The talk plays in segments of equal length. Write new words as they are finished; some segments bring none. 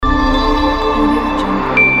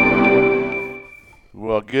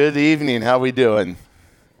Well, good evening. How we doing?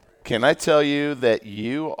 Can I tell you that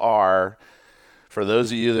you are, for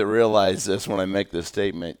those of you that realize this when I make this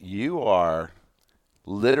statement, you are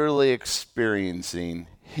literally experiencing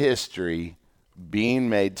history being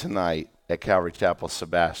made tonight at Calvary Chapel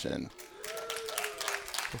Sebastian.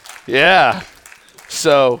 Yeah.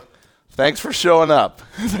 So, thanks for showing up.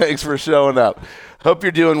 Thanks for showing up. Hope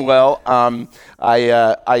you're doing well. I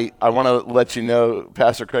want to let you know,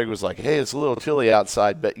 Pastor Craig was like, hey, it's a little chilly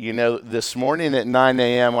outside. But, you know, this morning at 9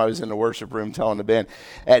 a.m., I was in the worship room telling the band.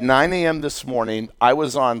 At 9 a.m. this morning, I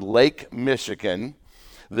was on Lake Michigan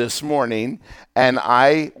this morning, and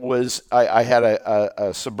I had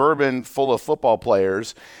a Suburban full of football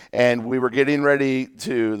players, and we were getting ready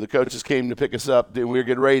the coaches came to pick us up, and we were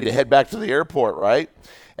getting ready to head back to the airport, right?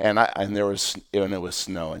 And it was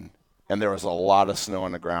snowing. And there was a lot of snow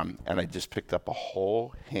on the ground, and I just picked up a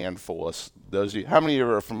whole handful of those of you. How many of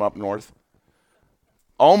you are from up north?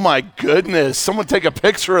 Oh, my goodness. Someone take a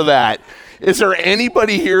picture of that. Is there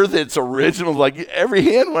anybody here that's original? Like, every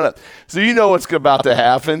hand went up. So you know what's about to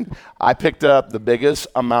happen. I picked up the biggest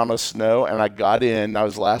amount of snow, and I got in. I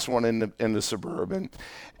was the last one in the Suburban,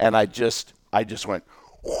 and I just went,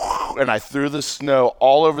 and I threw the snow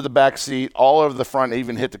all over the back seat, all over the front,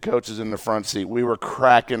 even hit the coaches in the front seat. We were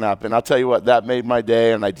cracking up, and I'll tell you what, that made my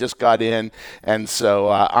day, and I just got in, and so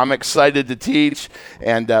I'm excited to teach,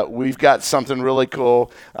 and we've got something really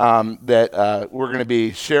cool that we're going to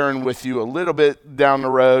be sharing with you a little bit down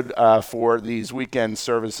the road for these weekend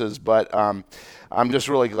services, but I'm just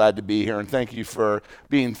really glad to be here, and thank you for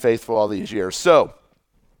being faithful all these years. So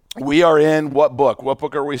we are in what book? What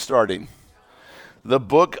book are we starting? The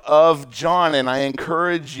book of John, and I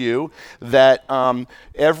encourage you that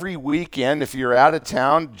every weekend, if you're out of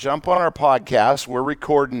town, jump on our podcast. We're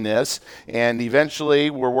recording this, and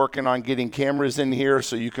eventually we're working on getting cameras in here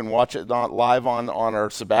so you can watch it live on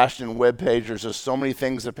our Sebastian webpage. There's just so many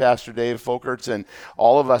things that Pastor Dave Folkerts and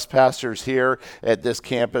all of us pastors here at this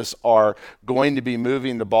campus are going to be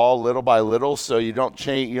moving the ball little by little, so you don't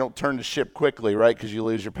turn the ship quickly, right, because you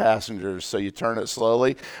lose your passengers, so you turn it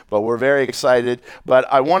slowly. But we're very excited. But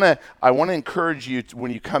I want to encourage you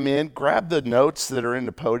when you come in, grab the notes that are in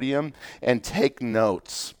the podium and take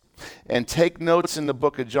notes. And take notes in the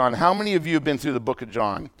book of John. How many of you have been through the book of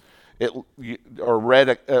John or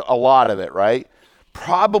read a lot of it, right?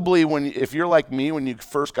 Probably if you're like me, when you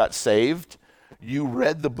first got saved, you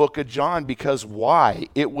read the book of John because why?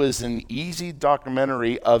 It was an easy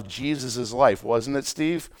documentary of Jesus' life, wasn't it,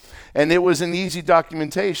 Steve? And it was an easy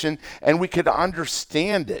documentation, and we could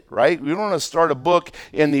understand it, right? We don't want to start a book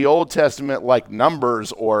in the Old Testament like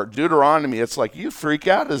Numbers or Deuteronomy. It's like, you freak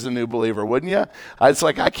out as a new believer, wouldn't you? It's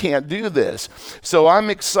like, I can't do this. So I'm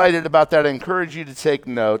excited about that. I encourage you to take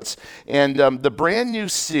notes. And the brand new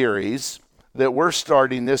series that we're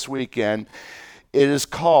starting this weekend, it is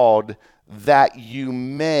called That You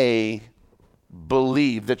May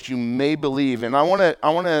Believe, and I want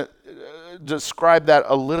to describe that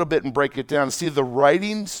a little bit and break it down. See, the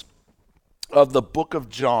writings of the book of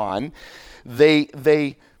John, they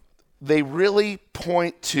really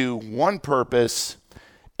point to one purpose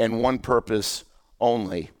and one purpose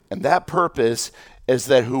only, and that purpose is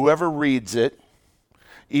that whoever reads it,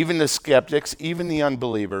 even the skeptics, even the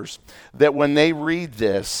unbelievers, that when they read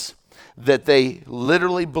this, that they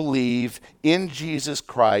literally believe in Jesus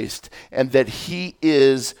Christ and that he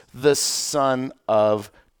is the Son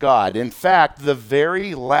of God. In fact, the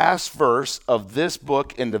very last verse of this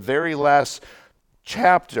book in the very last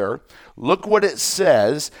chapter, look what it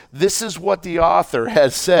says. This is what the author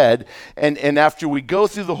has said. And after we go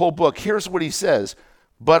through the whole book, here's what he says.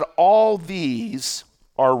 But all these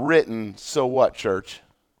are written, so what, church?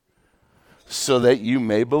 So that you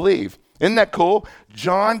may believe. Isn't that cool?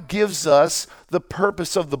 John gives us the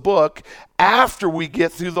purpose of the book after we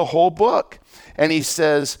get through the whole book. And he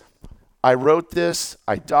says, I wrote this,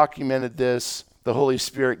 I documented this, the Holy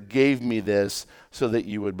Spirit gave me this so that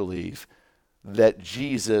you would believe that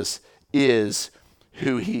Jesus is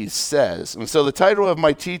who he says. And so the title of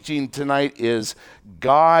my teaching tonight is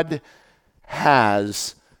God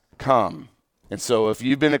Has Come. And so if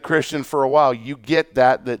you've been a Christian for a while, you get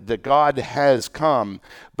that God has come,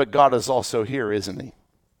 but God is also here, isn't he?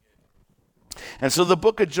 And so the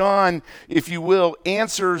book of John, if you will,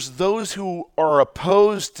 answers those who are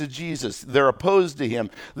opposed to Jesus. They're opposed to him.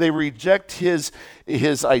 They reject his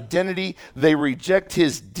identity. They reject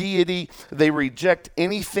his deity. They reject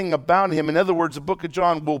anything about him. In other words, the book of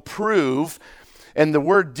John will prove, and the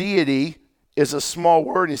word deity is a small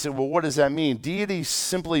word. And you say, well, what does that mean? Deity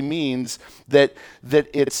simply means that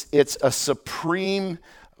it's a supreme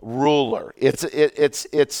ruler.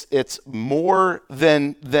 It's more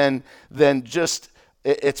than just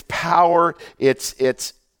its power.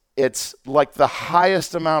 It's like the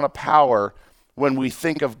highest amount of power when we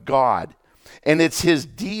think of God, and it's his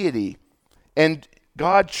deity. And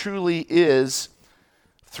God truly is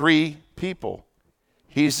three people.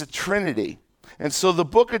 He's a Trinity. And so the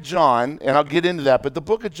book of John, and I'll get into that, but the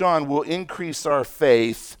book of John will increase our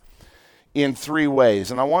faith in three ways.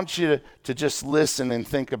 And I want you to just listen and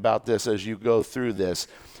think about this as you go through this.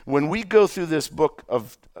 When we go through this book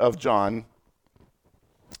of John,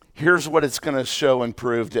 here's what it's going to show and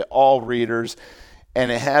prove to all readers, and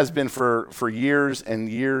it has been for years and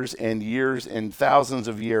years and years and thousands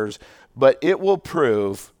of years, but it will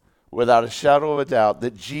prove without a shadow of a doubt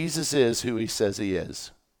that Jesus is who he says he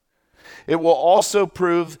is. It will also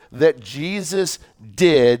prove that Jesus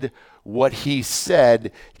did what he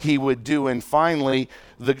said he would do. And finally,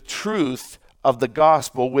 the truth of the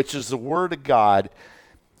gospel, which is the word of God,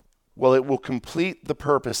 well, it will complete the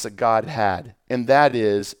purpose that God had. And that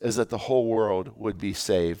is that the whole world would be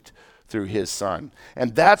saved through his son.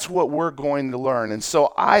 And that's what we're going to learn. And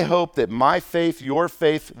so I hope that my faith, your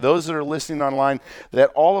faith, those that are listening online, that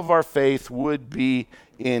all of our faith would be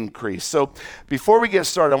increased. So before we get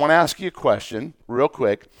started, I want to ask you a question real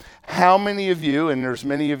quick. How many of you, and there's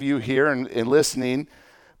many of you here and listening,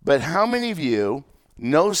 but how many of you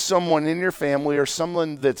know someone in your family or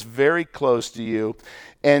someone that's very close to you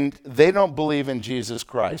and they don't believe in Jesus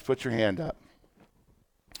Christ? Put your hand up.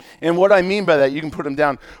 And what I mean by that, you can put them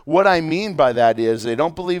down. What I mean by that is they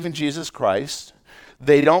don't believe in Jesus Christ.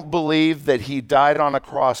 They don't believe that he died on a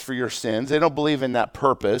cross for your sins. They don't believe in that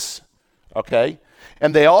purpose, okay?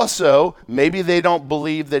 And they also, maybe they don't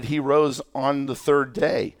believe that he rose on the third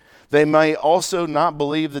day. They may also not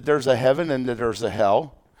believe that there's a heaven and that there's a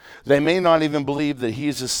hell. They may not even believe that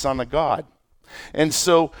he's the Son of God. And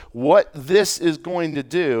so what this is going to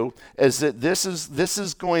do is that this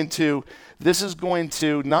is going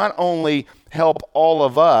to not only help all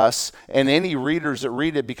of us and any readers that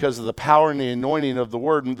read it because of the power and the anointing of the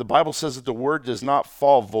word. And the Bible says that the word does not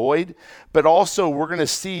fall void, but also we're going to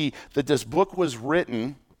see that this book was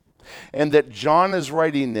written and that John is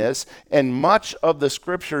writing this, and much of the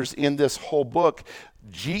scriptures in this whole book,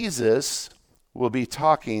 Jesus will be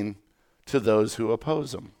talking to those who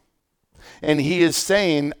oppose him. And he is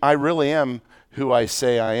saying, I really am who I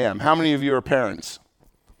say I am. How many of you are parents?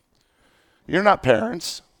 You're not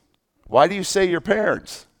parents. Why do you say you're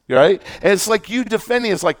parents? Right? And it's like you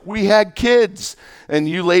defending, it's like we had kids. And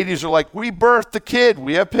you ladies are like, we birthed the kid.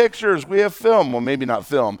 We have pictures. We have film. Well, maybe not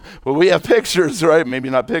film, but we have pictures, right? Maybe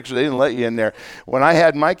not pictures. They didn't let you in there. When I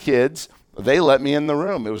had my kids, they let me in the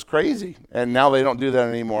room. It was crazy. And now they don't do that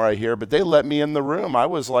anymore, I hear, but they let me in the room. I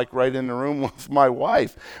was like right in the room with my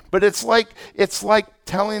wife. But it's like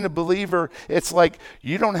telling a believer, it's like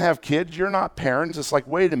you don't have kids, you're not parents. It's like,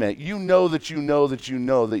 wait a minute, you know that you know that you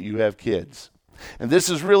know that you have kids. And this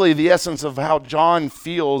is really the essence of how John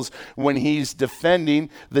feels when he's defending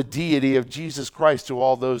the deity of Jesus Christ to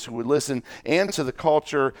all those who would listen and to the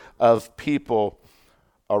culture of people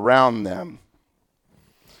around them.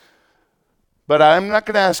 But I'm not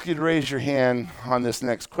going to ask you to raise your hand on this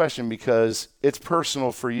next question because it's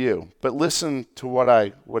personal for you. But listen to what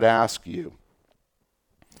I would ask you.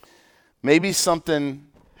 Maybe something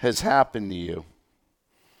has happened to you.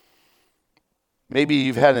 Maybe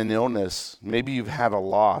you've had an illness. Maybe you've had a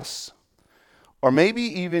loss. Or maybe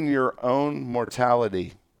even your own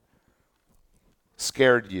mortality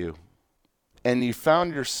scared you. And you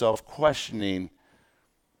found yourself questioning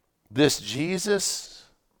this Jesus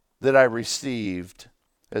that I received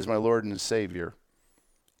as my Lord and Savior.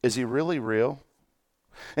 Is he really real?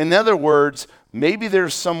 In other words, maybe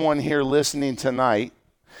there's someone here listening tonight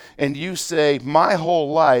and you say, my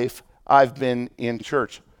whole life I've been in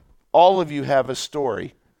church. All of you have a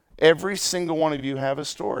story. Every single one of you have a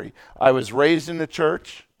story. I was raised in the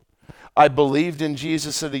church. I believed in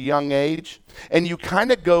Jesus at a young age. And you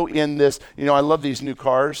kind of go in this, I love these new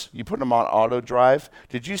cars. You put them on auto drive.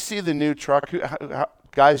 Did you see the new truck?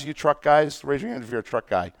 Guys, you truck guys, raise your hand if you're a truck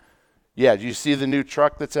guy. Yeah, do you see the new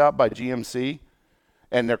truck that's out by GMC?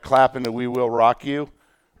 And they're clapping the "We Will Rock You,"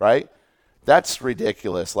 right? That's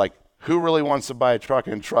ridiculous. Like, who really wants to buy a truck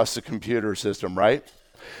and trust a computer system, right?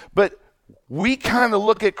 But we kind of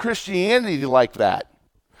look at Christianity like that,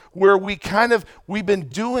 where we've been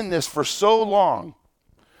doing this for so long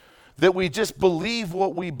that we just believe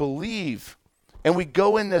what we believe, and we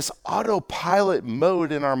go in this autopilot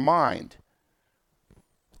mode in our mind.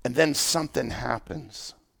 And then something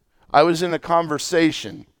happens. I was in a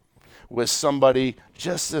conversation with somebody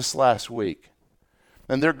just this last week,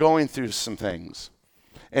 and they're going through some things.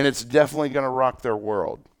 And it's definitely going to rock their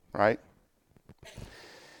world, right?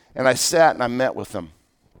 And I sat and I met with him.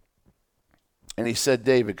 And he said,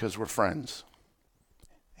 David, because we're friends.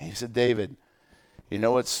 And he said, David, you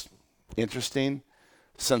know what's interesting?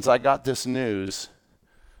 Since I got this news,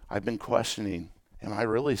 I've been questioning, am I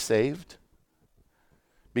really saved?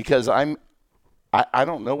 Because I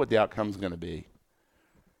don't know what the outcome's going to be.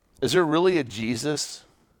 Is there really a Jesus?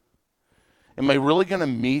 Am I really going to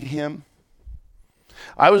meet him?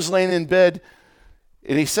 I was laying in bed,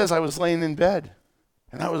 and he says I was laying in bed,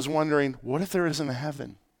 and I was wondering, what if there isn't a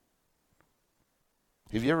heaven?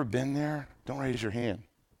 Have you ever been there? Don't raise your hand.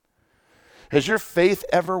 Has your faith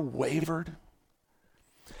ever wavered?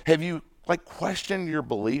 Have you questioned your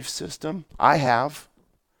belief system? I have.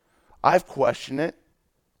 I've questioned it.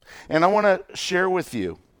 And I want to share with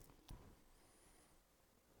you.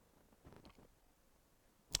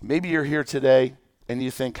 Maybe you're here today and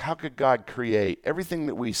you think, how could God create everything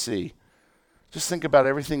that we see? Just think about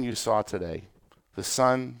everything you saw today. The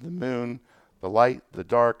sun, the moon, the light, the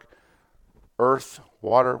dark, earth,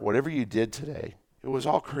 water, whatever you did today. It was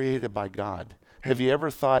all created by God. Have you ever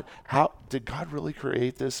thought, how did God really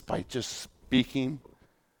create this by just speaking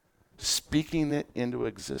it into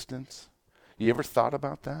existence? You ever thought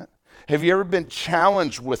about that? Have you ever been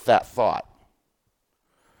challenged with that thought?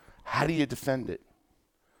 How do you defend it?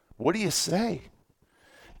 What do you say?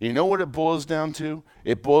 You know what it boils down to?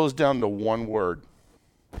 It boils down to one word.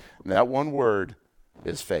 And that one word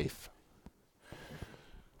is faith.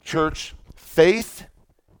 Church, faith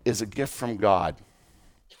is a gift from God.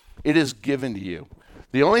 It is given to you.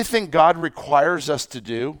 The only thing God requires us to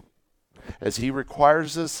do is he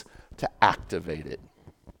requires us to activate it.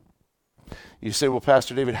 You say, well,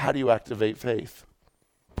 Pastor David, how do you activate faith?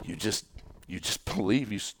 You just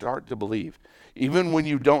believe. You start to believe. Even when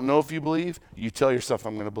you don't know if you believe, you tell yourself,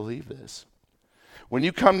 I'm going to believe this. When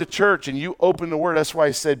you come to church and you open the Word, that's why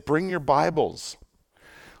I said, bring your Bibles.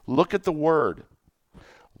 Look at the Word.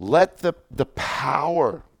 Let the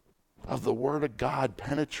power of the Word of God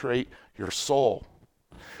penetrate your soul.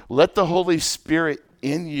 Let the Holy Spirit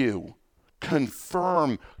in you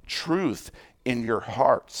confirm truth in your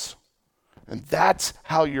hearts. And that's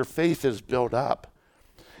how your faith is built up.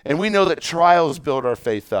 And we know that trials build our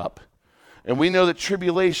faith up. And we know that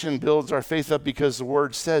tribulation builds our faith up because the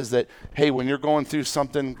Word says that, hey, when you're going through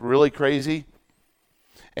something really crazy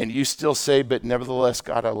and you still say, but nevertheless,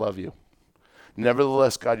 God, I love you.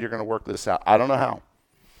 Nevertheless, God, you're going to work this out. I don't know how.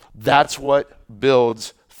 That's what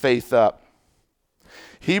builds faith up.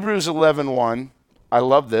 Hebrews 11:1, I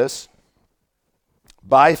love this.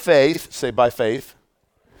 By faith, say by faith.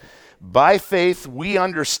 By faith, we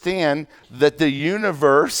understand that the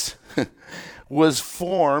universe was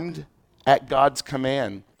formed at God's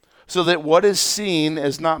command, so that what is seen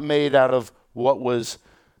is not made out of what was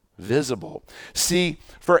visible. See,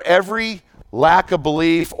 for every lack of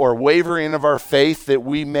belief or wavering of our faith that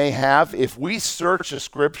we may have, if we search the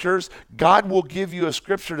scriptures, God will give you a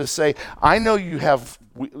scripture to say, I know you have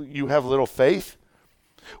little faith.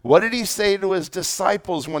 What did he say to his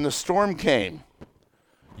disciples when the storm came?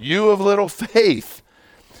 You have little faith.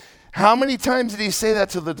 How many times did he say that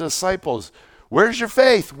to the disciples? Where's your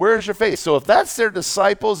faith? Where's your faith? So if that's their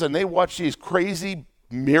disciples and they watch these crazy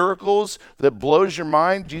miracles that blows your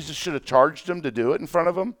mind, Jesus should have charged them to do it in front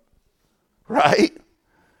of them, right?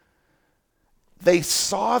 They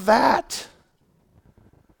saw that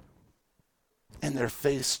and their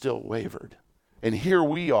faith still wavered. And here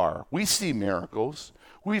we are. We see miracles.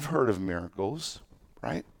 We've heard of miracles,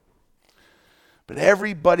 right? But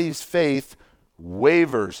everybody's faith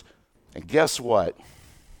wavers. And guess what?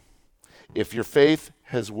 If your faith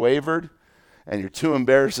has wavered and you're too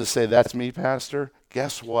embarrassed to say, that's me, Pastor,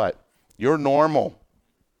 guess what? You're normal.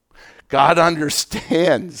 God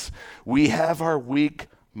understands. We have our weak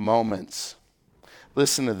moments.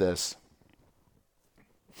 Listen to this.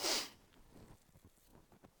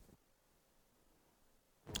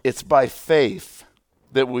 It's by faith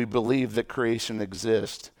that we believe that creation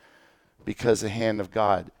exists because the hand of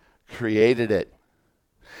God created it.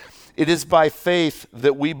 It is by faith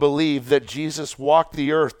that we believe that Jesus walked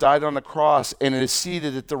the earth, died on the cross, and is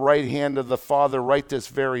seated at the right hand of the Father right this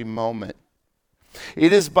very moment.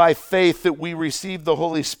 It is by faith that we receive the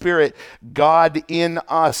Holy Spirit, God in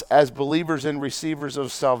us as believers and receivers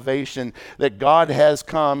of salvation, that God has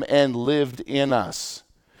come and lived in us.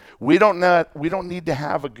 We don't need to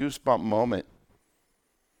have a goosebump moment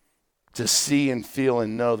to see and feel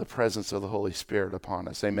and know the presence of the Holy Spirit upon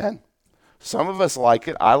us. Amen? Some of us like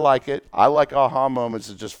it. I like it. I like aha moments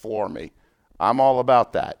that just floor me. I'm all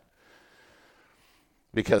about that.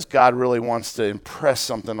 because God really wants to impress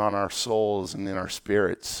something on our souls and in our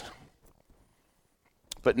spirits.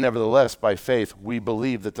 But nevertheless, by faith, we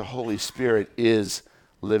believe that the Holy Spirit is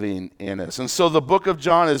living in us. And so the book of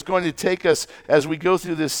John is going to take us, as we go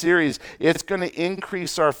through this series, it's going to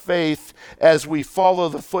increase our faith as we follow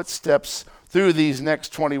the footsteps through these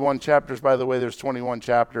next 21 chapters. By the way, there's 21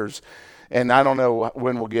 chapters, and I don't know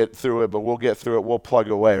when we'll get through it, but we'll get through it. We'll plug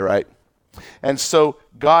away, right? And so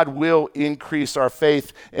God will increase our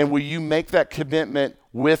faith. And will you make that commitment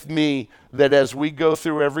with me that as we go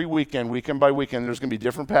through every weekend by weekend, there's going to be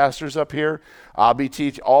different pastors up here. I'll be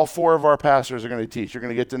teaching. All four of our pastors are going to teach. You're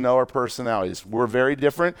going to get to know our personalities. We're very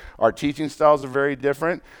different. Our teaching styles are very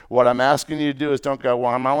different. What I'm asking you to do is don't go,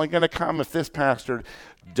 well, I'm only going to come if this pastor.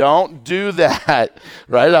 Don't do that,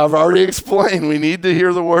 right? I've already explained we need to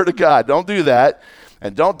hear the word of God. Don't do that.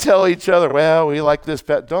 And don't tell each other, well, we like this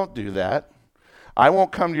pet. Don't do that. I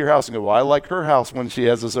won't come to your house and go, well, I like her house when she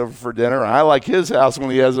has us over for dinner. I like his house when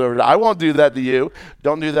he has us over. I won't do that to you.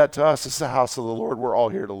 Don't do that to us. It's the house of the Lord. We're all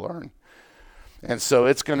here to learn. And so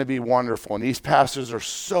it's going to be wonderful. And these pastors are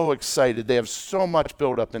so excited. They have so much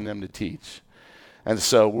built up in them to teach. And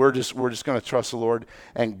so we're just going to trust the Lord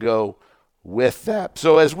and go with that.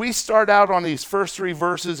 So as we start out on these first three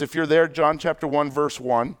verses, if you're there, John chapter 1, verse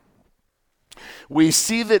 1, we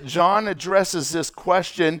see that John addresses this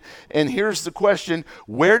question, and here's the question: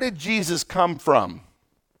 where did Jesus come from?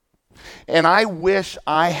 And I wish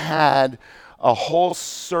I had a whole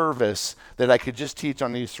service that I could just teach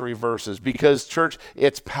on these three verses, because, church,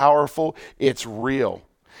 it's powerful, it's real.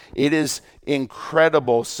 It is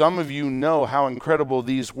incredible. Some of you know how incredible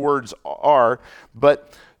these words are,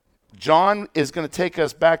 but John is going to take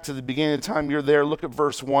us back to the beginning of time. You're there, look at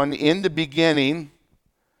verse 1. In the beginning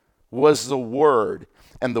was the Word,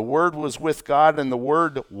 and the Word was with God, and the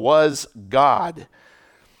Word was God.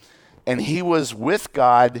 And he was with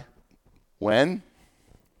God when?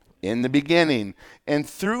 In the beginning. And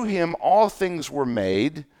through him all things were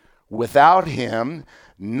made. Without him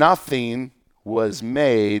nothing was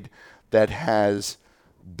made that has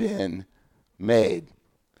been made.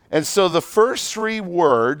 And so the first three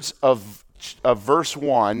words of verse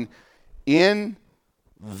 1, in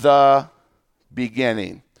the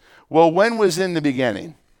beginning. Well, when was in the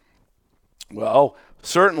beginning? Well,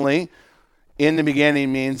 certainly in the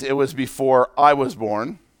beginning means it was before I was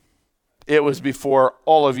born. It was before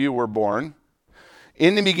all of you were born.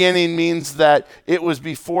 In the beginning means that it was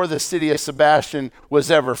before the city of Sebastian was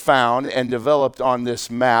ever found and developed on this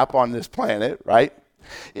map, on this planet, right?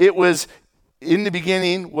 It was, in the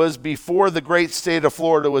beginning, was before the great state of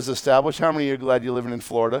Florida was established. How many of you are glad you're living in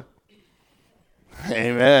Florida?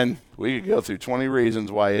 Amen. We could go through 20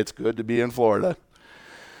 reasons why it's good to be in Florida.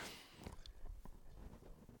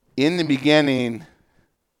 In the beginning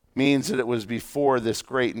means that it was before this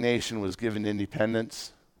great nation was given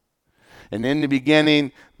independence. And in the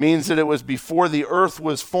beginning means that it was before the earth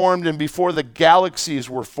was formed and before the galaxies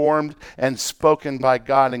were formed and spoken by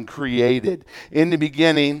God and created. In the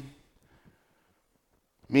beginning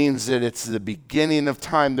means that it's the beginning of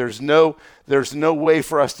time. There's no way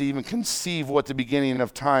for us to even conceive what the beginning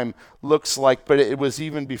of time looks like, but it was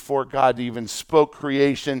even before God even spoke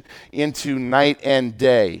creation into night and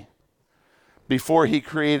day. Before he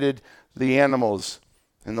created the animals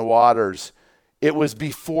and the waters, it was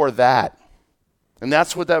before that. And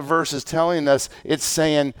that's what that verse is telling us. It's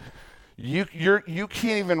saying you can't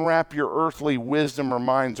even wrap your earthly wisdom or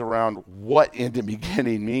minds around what in the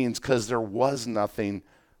beginning means, because there was nothing,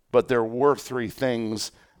 but there were three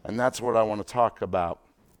things, and that's what I want to talk about.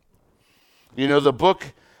 You know,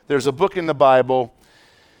 there's a book in the Bible,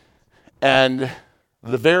 and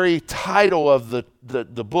the very title of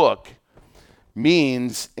the book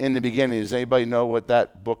means in the beginning. Does anybody know what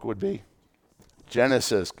that book would be?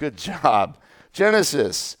 Genesis. Good job.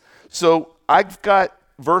 Genesis. So I've got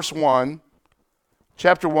verse 1,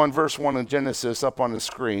 chapter 1, verse 1 in Genesis up on the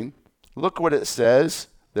screen. Look what it says.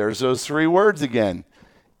 There's those three words again.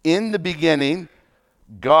 In the beginning,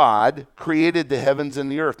 God created the heavens and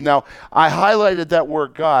the earth. Now, I highlighted that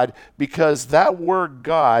word God because that word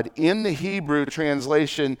God in the Hebrew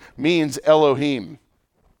translation means Elohim.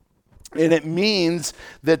 And it means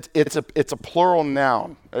that it's a plural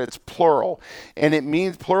noun. It's plural. And it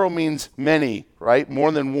means, plural means many, right?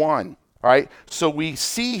 More than one, right? So we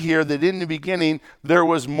see here that in the beginning, there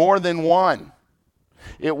was more than one.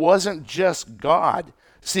 It wasn't just God.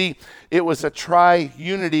 See, it was a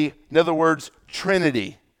tri-unity, in other words,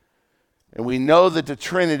 Trinity. And we know that the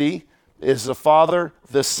Trinity is the Father,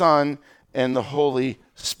 the Son, and the Holy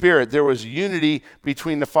Spirit. There was unity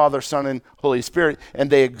between the Father, Son, and Holy Spirit, and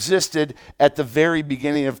they existed at the very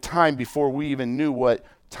beginning of time before we even knew what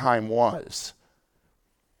time was.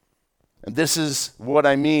 And this is what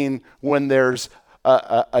I mean when there's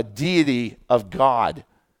a deity of God,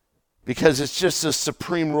 because it's just the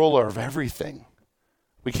supreme ruler of everything.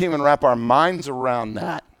 We can't even wrap our minds around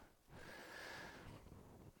that.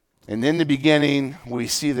 And in the beginning, we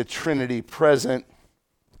see the Trinity present,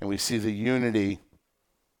 and we see the unity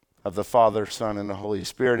of the Father, Son, and the Holy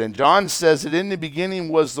Spirit. And John says that in the beginning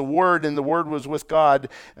was the Word, and the Word was with God,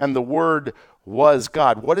 and the Word was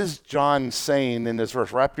God. What is John saying in this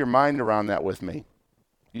verse? Wrap your mind around that with me.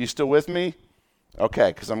 You still with me? Okay,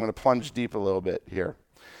 because I'm going to plunge deep a little bit here.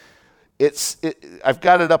 I've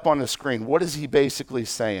got it up on the screen. What is he basically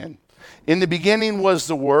saying? In the beginning was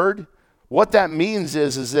the Word. What that means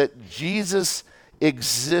is that Jesus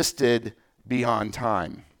existed beyond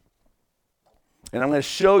time. And I'm going to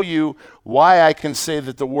show you why I can say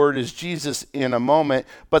that the Word is Jesus in a moment.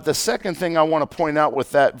 But the second thing I want to point out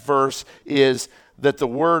with that verse is that the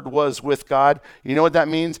Word was with God. You know what that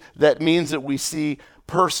means? That means that we see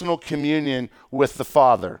personal communion with the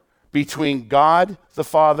Father. Between God, the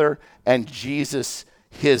Father, and Jesus,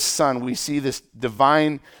 His Son. We see this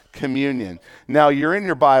divine communion. Now, you're in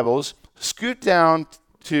your Bibles. Scoot down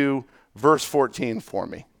to verse 14 for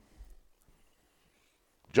me.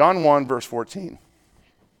 John 1, verse 14.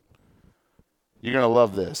 You're going to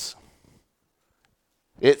love this.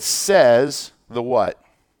 It says the what?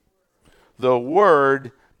 The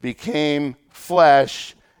Word became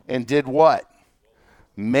flesh and did what?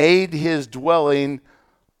 Made His dwelling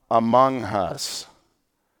among us.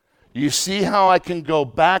 You see how I can go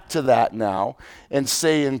back to that now and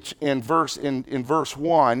say in verse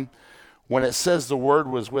 1, when it says the Word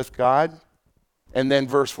was with God, and then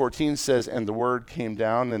verse 14 says, and the Word came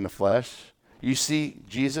down in the flesh. You see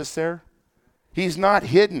Jesus there? He's not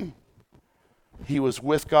hidden. He was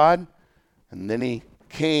with God, and then He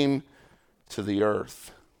came to the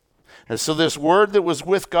earth. And so this Word that was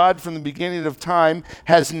with God from the beginning of time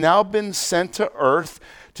has now been sent to earth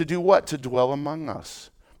to do what? To dwell among us.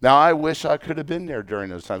 Now, I wish I could have been there during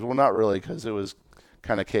those times. Well, not really, because it was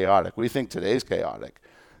kind of chaotic. We think today's chaotic.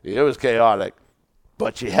 It was chaotic,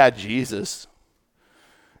 but you had Jesus.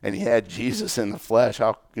 And He had Jesus in the flesh.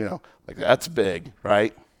 How, like that's big,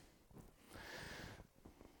 right?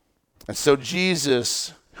 And so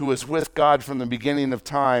Jesus, who was with God from the beginning of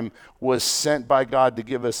time, was sent by God to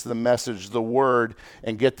give us the message, the Word.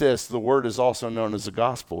 And get this, the Word is also known as the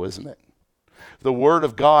gospel, isn't it? The Word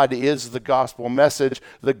of God is the gospel message,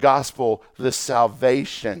 the gospel, the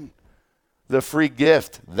salvation, the free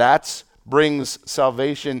gift. That brings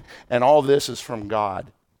salvation, and all this is from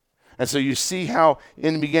God. And so you see how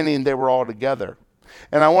in the beginning they were all together.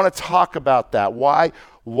 And I want to talk about that.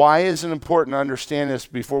 Why is it important to understand this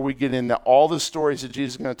before we get into all the stories that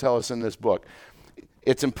Jesus is going to tell us in this book?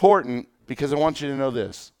 It's important because I want you to know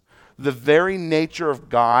this. The very nature of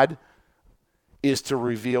God is to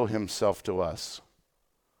reveal Himself to us.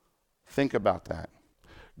 Think about that.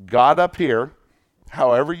 God up here,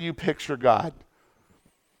 however you picture God,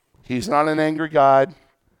 He's not an angry God.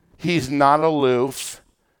 He's not aloof.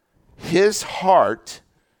 His heart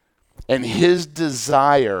and His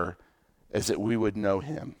desire is that we would know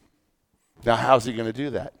Him. Now, how's He going to do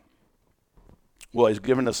that? Well, He's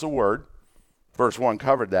given us a Word. Verse 1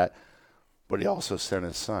 covered that. But He also sent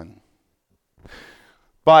His Son.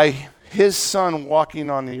 By His Son walking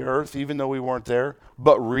on the earth, even though we weren't there,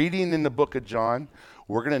 but reading in the book of John,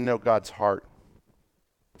 we're going to know God's heart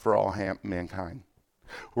for all mankind.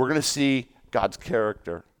 We're going to see God's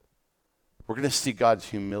character. We're going to see God's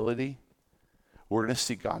humility. We're going to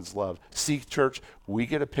see God's love. See, church, we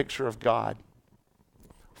get a picture of God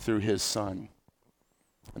through His Son.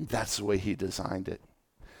 And that's the way He designed it.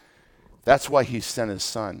 That's why He sent His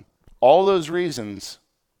Son. All those reasons,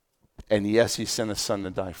 and yes, He sent His Son to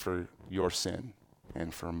die for your sin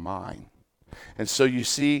and for mine. And so you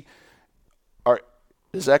see,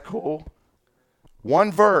 is that cool?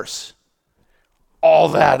 One verse, all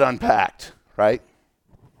that unpacked, right?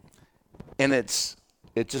 And it's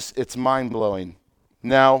mind-blowing.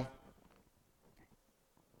 Now,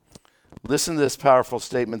 listen to this powerful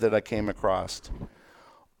statement that I came across.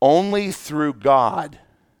 Only through God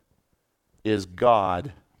is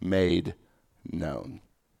God made known.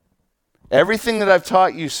 Everything that I've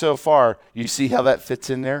taught you so far, you see how that fits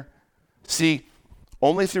in there? See,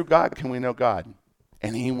 only through God can we know God.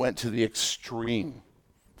 And He went to the extreme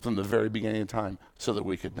from the very beginning of time so that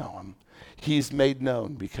we could know Him. He's made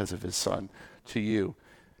known because of His Son to you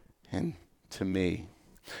and to me.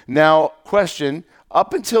 Now, question,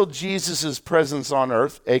 up until Jesus' presence on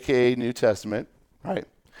earth, aka New Testament, right?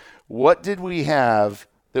 What did we have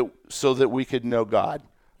so that we could know God?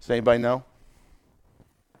 Does anybody know?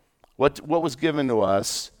 What was given to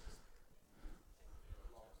us?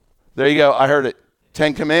 There you go. I heard it.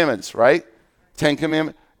 10 Commandments, right? 10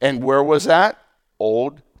 Commandments. And where was that?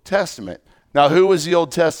 Old Testament. Now, who was the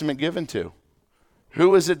Old Testament given to?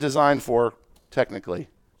 Who was it designed for, technically?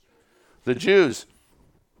 The Jews.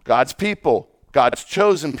 God's people. God's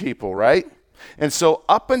chosen people, right? And so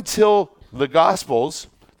up until the Gospels,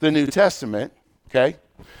 the New Testament, okay,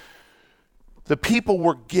 the people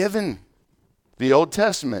were given the Old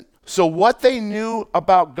Testament. So what they knew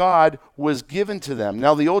about God was given to them.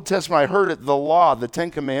 Now, the Old Testament, I heard it, the law, the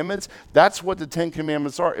 10 Commandments, that's what the 10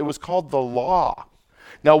 Commandments are. It was called the law.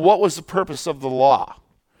 Now, what was the purpose of the law?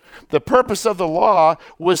 The purpose of the law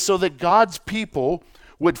was so that God's people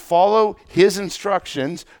would follow his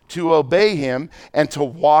instructions, to obey him, and to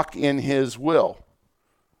walk in his will.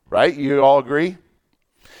 Right? You all agree?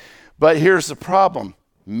 But here's the problem.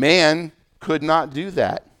 Man could not do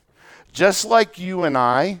that. Just like you and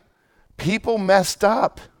I, people messed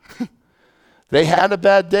up. They had a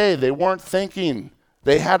bad day. They weren't thinking.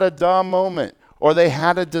 They had a dumb moment, or they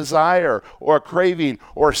had a desire or a craving,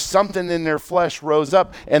 or something in their flesh rose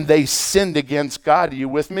up and they sinned against God. Are you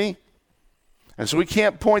with me? And so we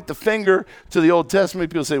can't point the finger to the Old Testament.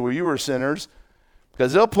 People say, well, you were sinners.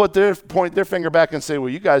 Because they'll point their finger back and say, well,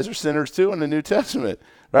 you guys are sinners too in the New Testament,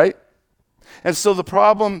 right? And so the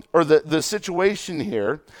problem, or the situation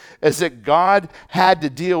here, is that God had to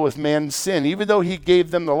deal with man's sin. Even though he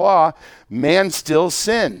gave them the law, man still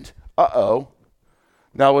sinned. Uh-oh.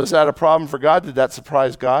 Now, was that a problem for God? Did that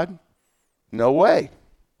surprise God? No way.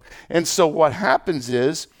 And so what happens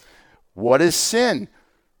is, what is sin?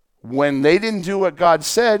 When they didn't do what God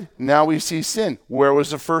said, now we see sin. Where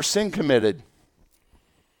was the first sin committed?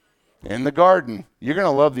 In the garden. You're going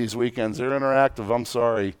to love these weekends. They're interactive. I'm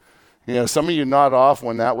sorry. You know, some of you nod off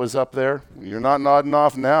when that was up there. You're not nodding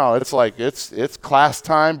off now. It's like, it's class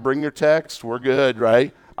time. Bring your text. We're good,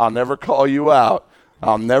 right? I'll never call you out.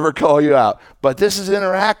 I'll never call you out. But this is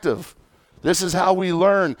interactive. This is how we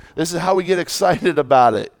learn. This is how we get excited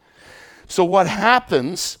about it. So what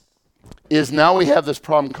happens is now we have this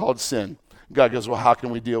problem called sin. God goes, well, how can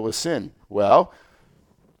we deal with sin? Well,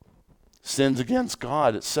 sin's against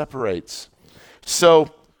God. It separates. So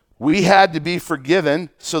we had to be forgiven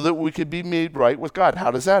so that we could be made right with God. How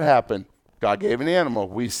does that happen? God gave an animal.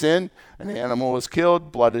 We sinned, an animal was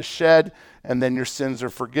killed, blood is shed, and then your sins are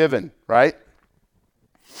forgiven, right?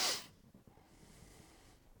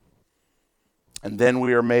 And then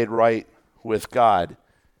we are made right with God.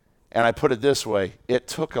 And I put it this way, it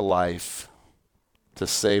took a life to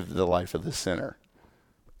save the life of the sinner.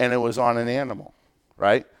 And it was on an animal,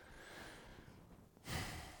 right?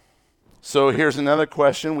 So here's another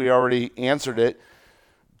question. We already answered it.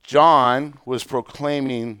 John was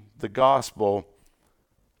proclaiming the gospel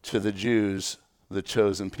to the Jews, the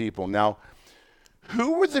chosen people. Now,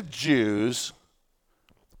 who were the Jews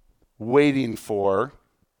waiting for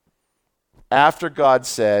after God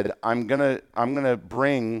said, I'm gonna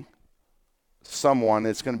bring someone,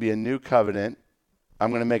 it's going to be a new covenant.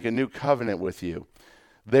 I'm going to make a new covenant with you.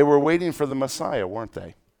 They were waiting for the Messiah, weren't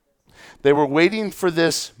they? They were waiting for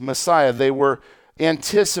this Messiah. They were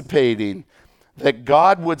anticipating that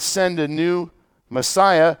God would send a new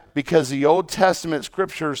Messiah because the Old Testament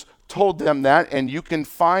scriptures told them that, and you can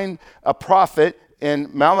find a prophet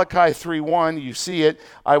in Malachi 3:1, you see it,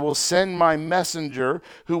 I will send my messenger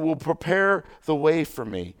who will prepare the way for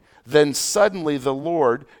me. Then suddenly the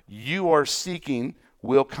Lord you are seeking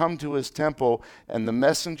will come to his temple, and the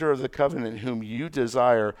messenger of the covenant whom you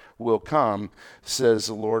desire will come, says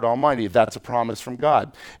the Lord Almighty. That's a promise from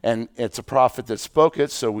God. And it's a prophet that spoke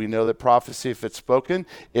it, so we know that prophecy, if it's spoken,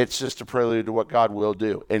 it's just a prelude to what God will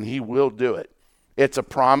do, and he will do it. It's a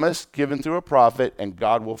promise given through a prophet, and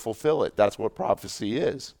God will fulfill it. That's what prophecy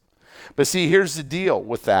is. But see, here's the deal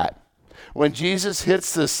with that. When Jesus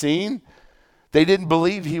hits the scene, they didn't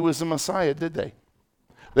believe he was the Messiah, did they?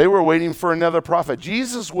 They were waiting for another prophet.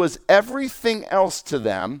 Jesus was everything else to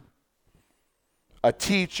them, a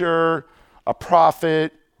teacher, a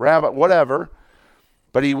prophet, rabbi, whatever,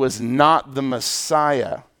 but he was not the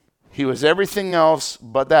Messiah. He was everything else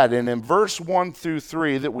but that. And in verse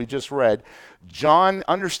 1-3 that we just read, John,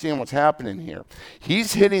 understand what's happening here.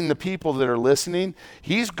 He's hitting the people that are listening.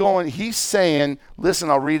 He's saying, listen,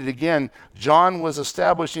 I'll read it again. John was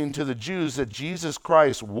establishing to the Jews that Jesus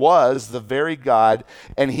Christ was the very God,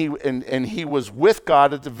 and he was with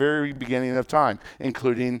God at the very beginning of time,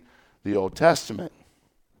 including the Old Testament.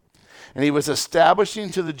 And he was establishing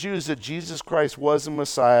to the Jews that Jesus Christ was the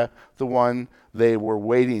Messiah, the one they were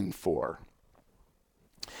waiting for.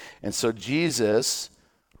 And so Jesus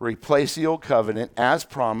replaced the old covenant as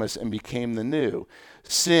promised and became the new.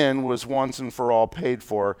 Sin was once and for all paid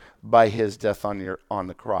for by his death on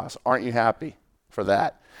the cross. Aren't you happy for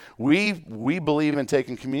that? We believe in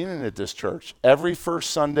taking communion at this church every first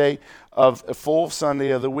Sunday of a full Sunday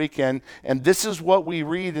of the weekend, and this is what we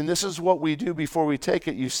read and this is what we do before we take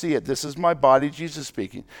it. You see it. This is my body, Jesus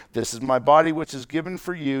speaking. This is my body which is given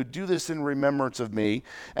for you. Do this in remembrance of me.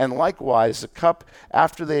 And likewise, the cup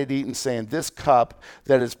after they had eaten, saying, this cup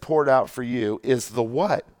that is poured out for you is the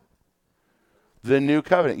what? The new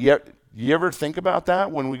covenant. You ever think about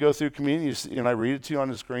that when we go through communion and I read it to you on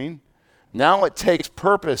the screen? Now it takes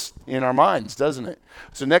purpose in our minds, doesn't it?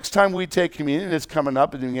 So next time we take communion, it's coming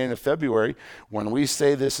up at the beginning of February. When we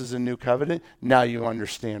say this is a new covenant, now you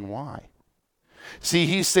understand why. See,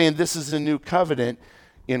 he's saying this is a new covenant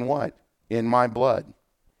in what? In my blood.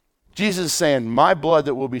 Jesus is saying, my blood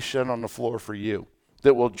that will be shed on the floor for you,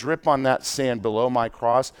 that will drip on that sand below my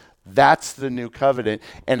cross, that's the new covenant,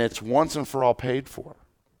 and it's once and for all paid for.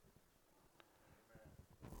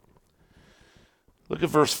 Look at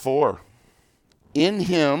verse 4. In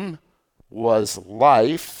him was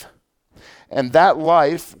life, and that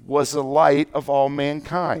life was the light of all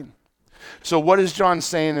mankind. So what is John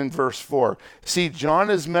saying in verse 4? See, John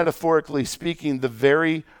is metaphorically speaking the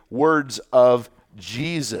very words of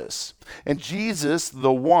Jesus. And Jesus,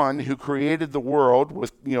 the one who created the world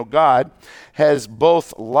with, God, has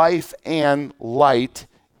both life and light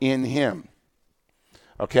in him.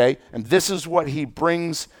 Okay? And this is what he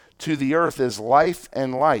brings to the earth, is life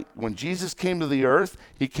and light. When Jesus came to the earth,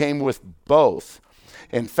 he came with both.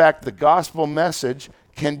 In fact, the gospel message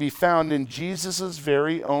can be found in Jesus'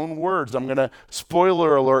 very own words. I'm going to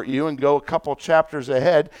spoiler alert you and go a couple chapters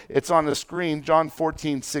ahead. It's on the screen, John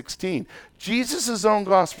 14:16. Jesus' own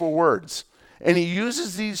gospel words. And he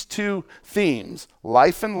uses these two themes,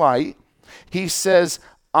 life and light. He says,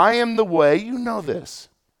 I am the way, you know this,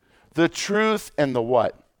 the truth and the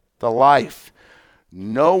what? The life.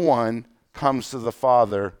 No one comes to the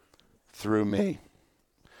Father through me.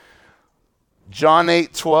 John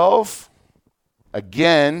 8:12,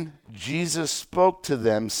 again, Jesus spoke to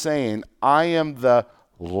them saying, I am the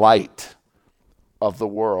light of the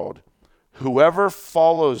world. Whoever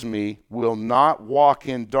follows me will not walk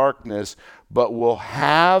in darkness, but will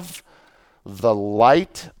have the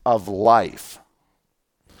light of life.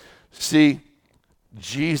 See,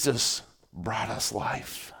 Jesus brought us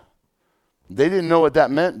life. They didn't know what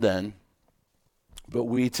that meant then, but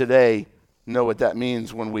we today know what that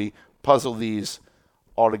means when we puzzle these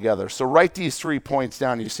all together. So write these 3 points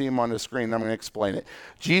down. You see them on the screen. I'm going to explain it.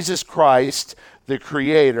 Jesus Christ, the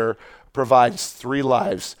Creator, provides 3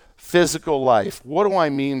 lives. Physical life. What do I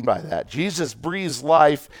mean by that? Jesus breathes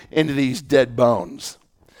life into these dead bones.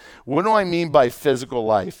 What do I mean by physical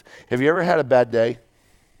life? Have you ever had a bad day?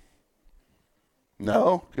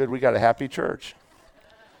 No? Good, we got a happy church.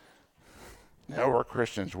 No, we're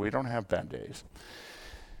Christians. We don't have bad days.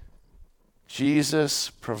 Jesus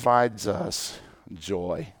provides us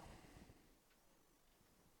joy.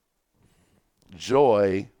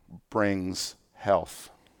 Joy brings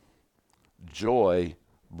health. Joy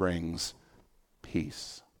brings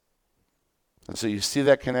peace. And so you see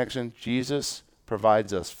that connection? Jesus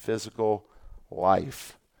provides us physical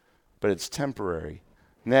life, but it's temporary.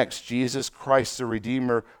 Next, Jesus Christ the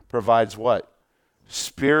Redeemer provides what?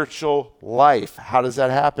 Spiritual life. How does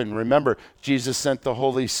that happen? Remember, Jesus sent the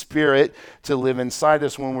Holy Spirit to live inside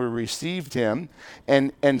us when we received him.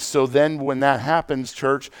 And so then when that happens,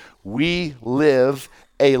 church, we live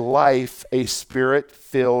a life, a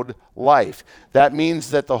spirit-filled life. That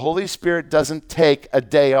means that the Holy Spirit doesn't take a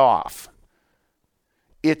day off.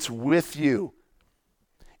 It's with you.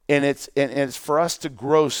 And it's for us to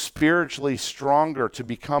grow spiritually stronger, to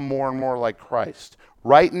become more and more like Christ.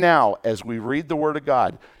 Right now, as we read the Word of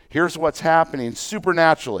God, here's what's happening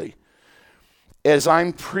supernaturally. As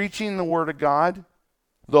I'm preaching the Word of God,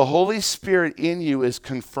 the Holy Spirit in you is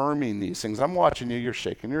confirming these things. I'm watching you. You're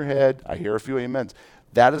shaking your head. I hear a few amens.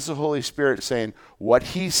 That is the Holy Spirit saying what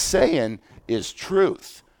he's saying is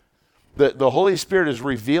truth. The Holy Spirit is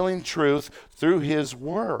revealing truth through his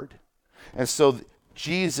Word. And so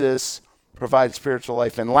Jesus provides spiritual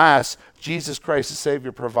life. And last, Jesus Christ the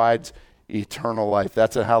Savior provides eternal life.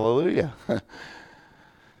 That's a hallelujah.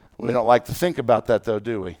 We don't like to think about that though,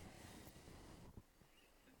 do we?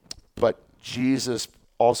 But Jesus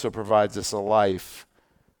also provides us a life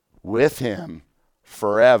with him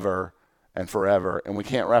forever and forever. And we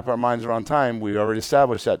can't wrap our minds around time. We already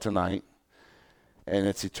established that tonight. and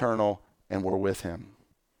it's eternal, and we're with him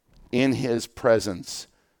in his presence.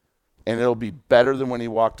 And it'll be better than when he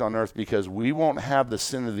walked on earth, because we won't have the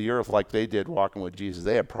sin of the earth like they did walking with Jesus.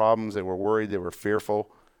 They had problems. They were worried. They were fearful.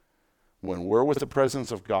 When we're with the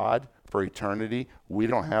presence of God for eternity, we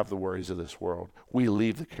don't have the worries of this world. We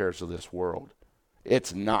leave the cares of this world.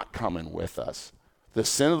 It's not coming with us. The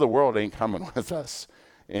sin of the world ain't coming with us.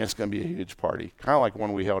 And it's going to be a huge party. Kind of like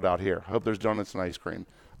one we held out here. Hope there's donuts and ice cream.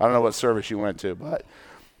 I don't know what service you went to, but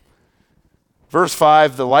verse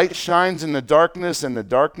 5, the light shines in the darkness, and the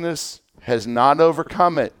darkness has not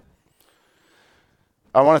overcome it.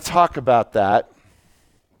 I want to talk about that.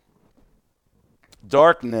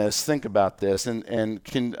 Darkness, think about this. And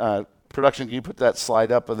can production, can you put that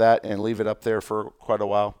slide up of that and leave it up there for quite a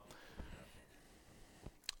while?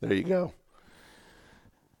 There you go.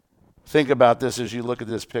 Think about this as you look at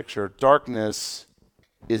this picture. Darkness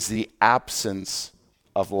is the absence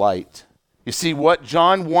of light. You see, what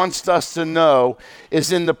John wants us to know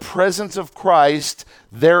is in the presence of Christ,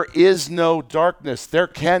 there is no darkness. There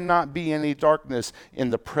cannot be any darkness in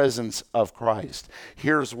the presence of Christ.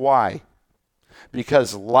 Here's why.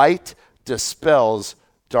 Because light dispels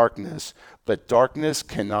darkness, but darkness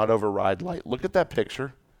cannot override light. Look at that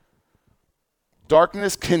picture.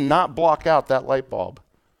 Darkness cannot block out that light bulb.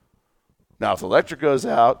 Now, if the electric goes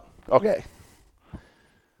out, okay.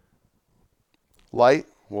 Light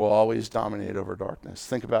will always dominate over darkness.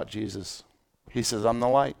 Think about Jesus. He says, I'm the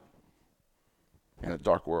light in a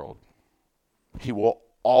dark world. He will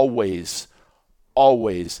always,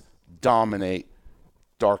 always dominate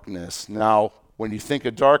darkness. Now, when you think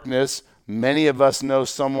of darkness, many of us know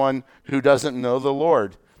someone who doesn't know the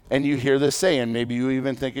Lord. And you hear this saying, maybe you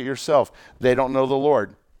even think it yourself, they don't know the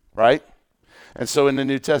Lord, right? And so in the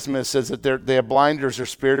New Testament it says that they have blinders, they're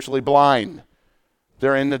spiritually blind.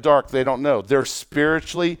 They're in the dark, they don't know. They're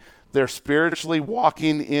spiritually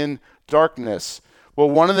walking in darkness. Well,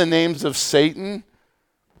 one of the names of Satan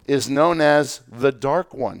is known as the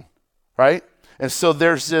dark one, right? And so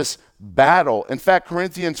there's this battle. In fact,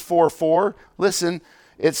 Corinthians 4:4, listen,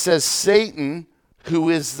 it says Satan, who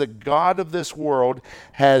is the god of this world,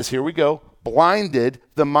 has, here we go, blinded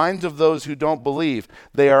the minds of those who don't believe.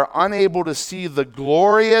 They are unable to see the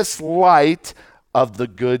glorious light of the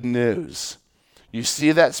good news. You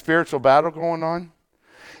see that spiritual battle going on?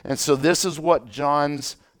 And so this is what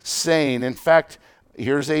John's saying. In fact,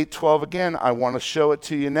 here's 8:12 again. I want to show it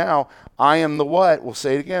to you now. I am the what? We'll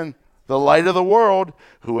say it again. The light of the world.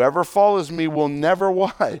 Whoever follows me will never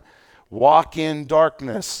what? Walk in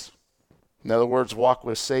darkness. In other words, walk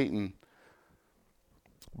with Satan,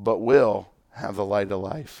 but will have the light of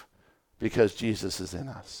life because Jesus is in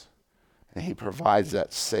us. And he provides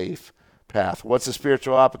that safe path. What's the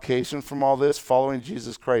spiritual application from all this? Following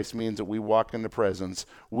Jesus Christ means that we walk in the presence.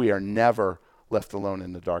 We are never left alone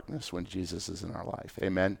in the darkness when Jesus is in our life.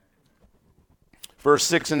 Amen. Verse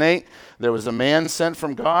 6 and 8, there was a man sent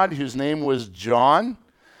from God whose name was John.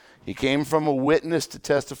 He came from a witness to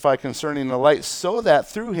testify concerning the light, so that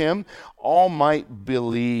through him all might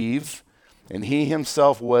believe. And he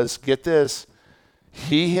himself was, get this,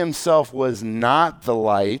 he himself was not the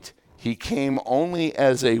light. He came only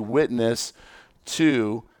as a witness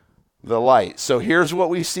to the light. So here's what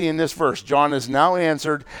we see in this verse. John has now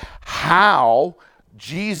answered how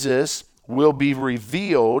Jesus will be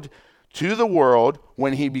revealed to the world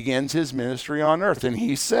when he begins his ministry on earth. And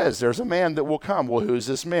he says, there's a man that will come. Well, who's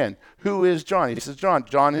this man? Who is John? He says, John.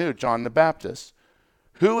 John who? John the Baptist.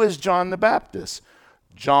 Who is John the Baptist?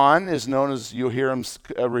 John is known as, you'll hear him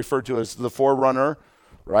referred to as the forerunner,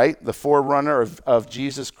 right? The forerunner of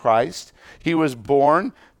Jesus Christ. He was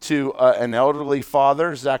born to an elderly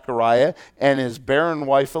father, Zechariah, and his barren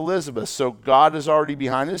wife, Elizabeth. So God is already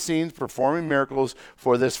behind the scenes performing miracles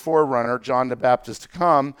for this forerunner, John the Baptist, to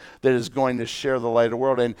come, that is going to share the light of the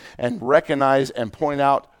world and recognize and point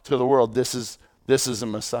out to the world, this is a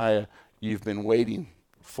Messiah you've been waiting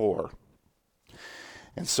for.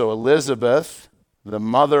 And so Elizabeth, the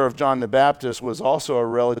mother of John the Baptist, was also a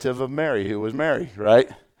relative of Mary. Who was Mary, right?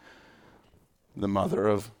 The mother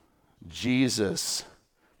of Jesus.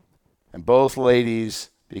 And both ladies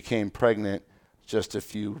became pregnant just a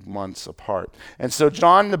few months apart. And so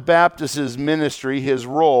John the Baptist's ministry, his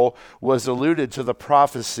role, was alluded to the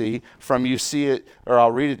prophecy from, you see it, or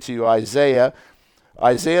I'll read it to you, Isaiah.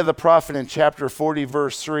 Isaiah the prophet in chapter 40,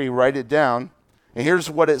 verse 3, write it down. And here's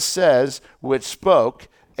what it says, which spoke,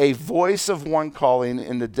 a voice of one calling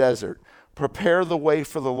in the desert, prepare the way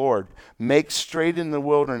for the Lord, make straight in the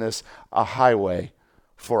wilderness a highway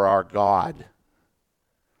for our God.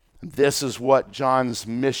 This is what John's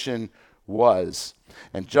mission was.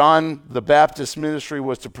 And John the Baptist's ministry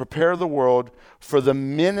was to prepare the world for the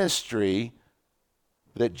ministry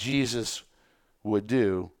that Jesus would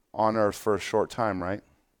do on earth for a short time, right?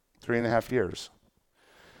 3.5 years.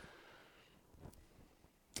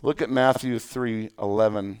 Look at Matthew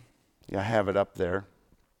 3:11. I have it up there.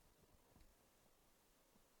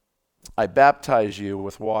 I baptize you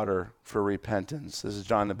with water for repentance. This is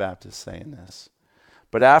John the Baptist saying this.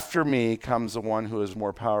 But after me comes the one who is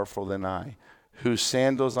more powerful than I, whose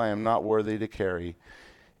sandals I am not worthy to carry.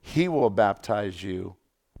 He will baptize you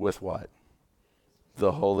with what?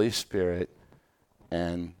 The Holy Spirit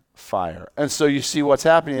and fire. And so you see what's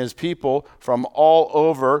happening is people from all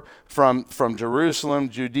over, from Jerusalem,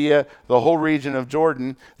 Judea, the whole region of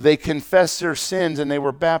Jordan, they confessed their sins and they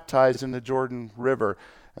were baptized in the Jordan River.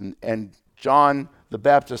 And John the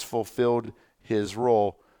Baptist fulfilled his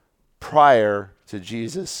role prior to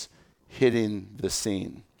Jesus hitting the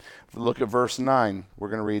scene. If we look at verse 9, we're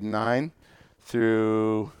going to read 9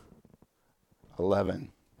 through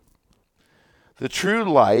 11. The true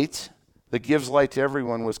light that gives light to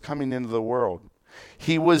everyone was coming into the world.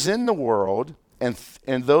 He was in the world, and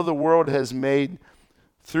though the world has made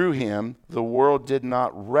through him, the world did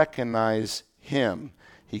not recognize him.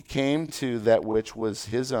 He came to that which was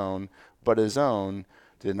his own, but his own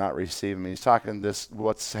did not receive him. He's talking this,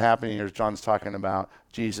 what's happening here is John's talking about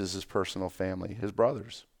Jesus' personal family, his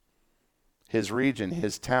brothers, his region,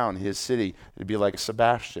 his town, his city. It'd be like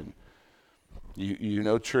Sebastian. You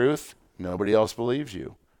know truth, nobody else believes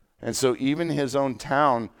you. And so even his own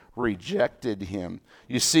town rejected him.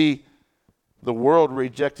 You see, the world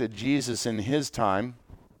rejected Jesus in his time.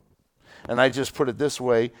 And I just put it this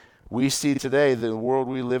way, we see today the world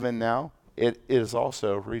we live in now, it is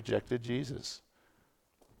also rejected Jesus.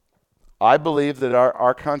 I believe that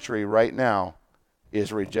our country right now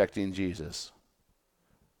is rejecting Jesus.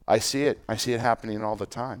 I see it. I see it happening all the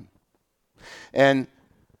time. And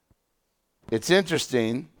it's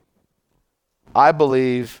interesting. I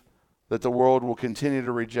believe that the world will continue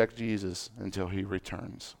to reject Jesus until he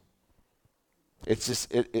returns. It's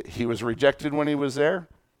just, he was rejected when he was there,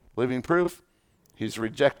 living proof. He's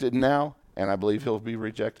rejected now, and I believe he'll be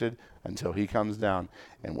rejected until he comes down.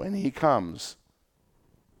 And when he comes,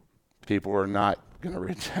 people are not going to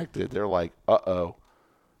reject it. They're like, uh-oh,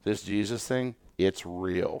 this Jesus thing, it's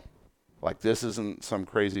real. Like, this isn't some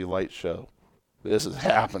crazy light show. This is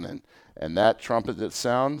happening. And that trumpet that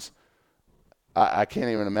sounds, I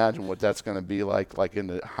can't even imagine what that's going to be like in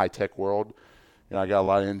the high-tech world. You know, I got a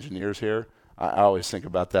lot of engineers here. I always think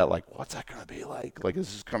about that, like, what's that going to be like? Like,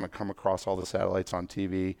 this is going to come across all the satellites on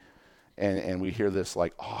TV, and we hear this,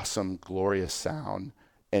 like, awesome, glorious sound.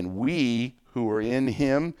 And we, who are in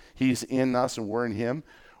him, he's in us and we're in him,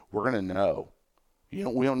 we're going to know. We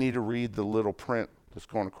don't need to read the little print that's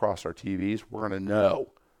going across our TVs. We're going to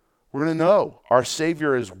know. We're going to know. Our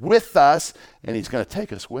Savior is with us, and he's going to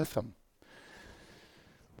take us with him.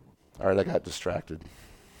 All right, I got distracted.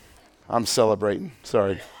 I'm celebrating.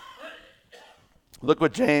 Sorry.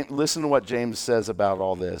 Listen to what James says about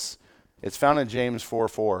all this. It's found in James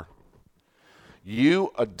 4:4.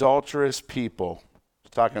 You adulterous people,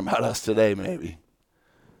 talking about us today maybe.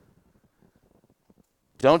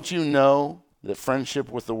 Don't you know that friendship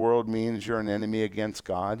with the world means you're an enemy against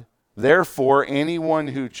God? Therefore, anyone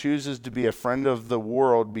who chooses to be a friend of the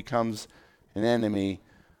world becomes an enemy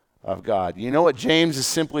of God. You know what James is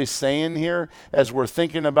simply saying here as we're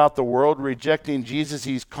thinking about the world rejecting Jesus?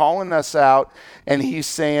 He's calling us out and he's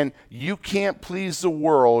saying you can't please the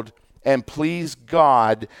world and please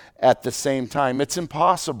God at the same time. It's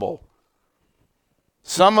impossible.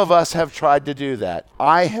 Some of us have tried to do that.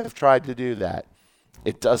 I have tried to do that.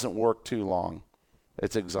 It doesn't work too long.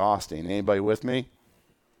 It's exhausting. Anybody with me?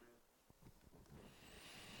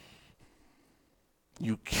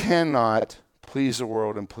 You cannot please the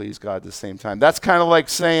world and please God at the same time. That's kind of like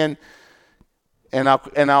saying, and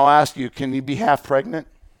I'll ask you, can you be half pregnant?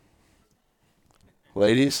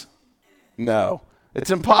 Ladies? No. It's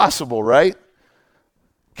impossible, right?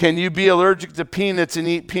 Can you be allergic to peanuts and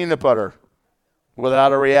eat peanut butter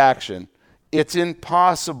without a reaction? It's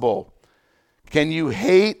impossible. Can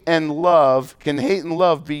hate and love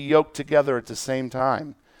be yoked together at the same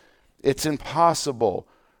time? It's impossible.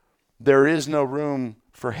 There is no room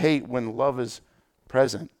for hate when love is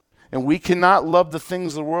present. And we cannot love the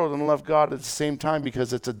things of the world and love God at the same time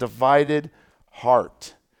because it's a divided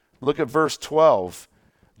heart. Look at verse 12.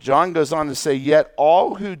 John goes on to say, yet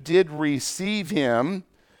all who did receive him,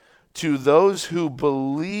 to those who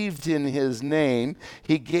believed in his name,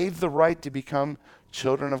 he gave the right to become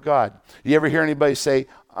Children of God. You ever hear anybody say,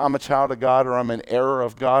 I'm a child of God, or I'm an heir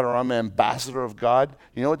of God, or I'm an ambassador of God?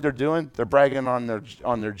 You know what they're doing? They're bragging on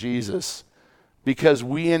their Jesus. Because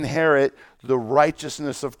we inherit the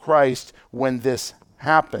righteousness of Christ when this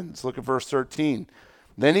happens. Look at verse 13.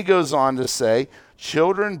 Then he goes on to say,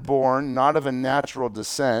 children born not of a natural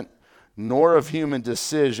descent, nor of human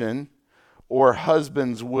decision, or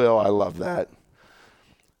husband's will. I love that.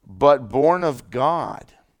 But born of God.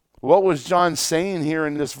 What was John saying here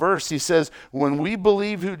in this verse? He says, when we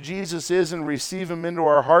believe who Jesus is and receive him into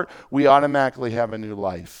our heart, we automatically have a new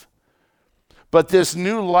life. But this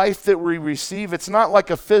new life that we receive, it's not like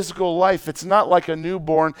a physical life. It's not like a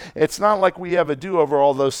newborn. It's not like we have a do-over,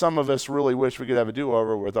 although some of us really wish we could have a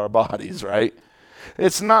do-over with our bodies, right?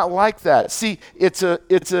 It's not like that. See, it's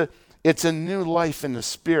a new life in the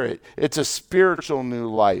spirit. It's a spiritual new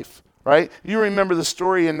life, right? You remember the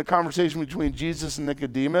story in the conversation between Jesus and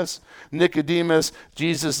Nicodemus. Nicodemus,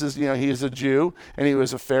 Jesus is, he's a Jew, and he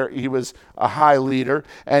was a high leader,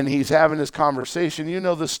 and he's having this conversation. You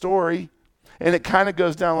know the story. And it kind of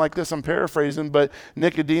goes down like this. I'm paraphrasing, but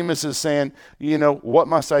Nicodemus is saying, what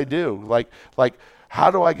must I do? Like,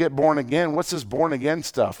 how do I get born again? What's this born again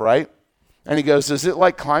stuff, right? And he goes, is it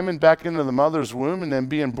like climbing back into the mother's womb and then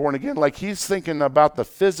being born again? Like he's thinking about the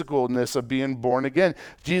physicalness of being born again.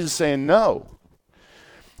 Jesus saying, no.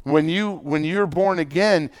 When you're born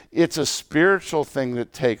again, it's a spiritual thing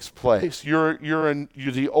that takes place.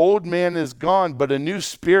 The old man is gone, but a new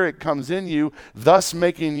spirit comes in you, thus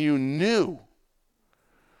making you new.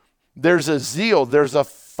 There's a zeal, there's a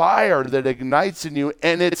fire that ignites in you,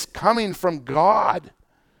 and it's coming from God.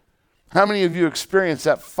 How many of you experienced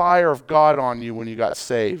that fire of God on you when you got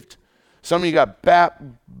saved? Some of you got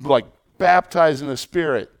baptized in the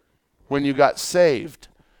Spirit when you got saved.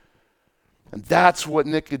 And that's what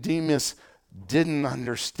Nicodemus didn't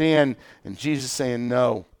understand. And Jesus saying,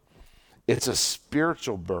 no, it's a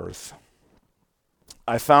spiritual birth.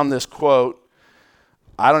 I found this quote.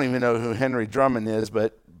 I don't even know who Henry Drummond is,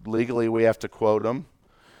 but legally we have to quote him.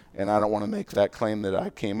 And I don't want to make that claim that I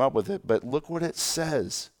came up with it. But look what it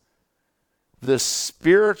says. The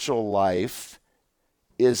spiritual life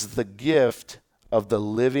is the gift of the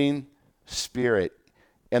living Spirit.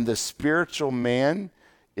 And the spiritual man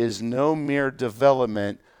is no mere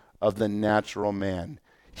development of the natural man.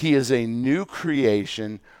 He is a new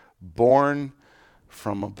creation born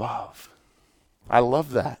from above. I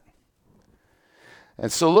love that.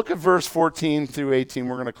 And so look at verse 14 through 18.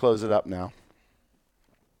 We're going to close it up now.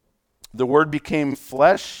 The Word became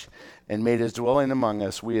flesh and made his dwelling among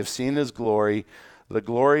us. We have seen his glory, the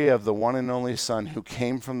glory of the one and only Son who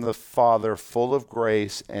came from the Father, full of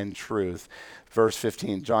grace and truth. Verse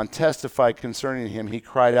 15, John testified concerning him. He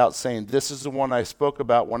cried out, saying, this is the one I spoke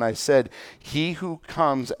about when I said, he who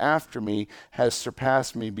comes after me has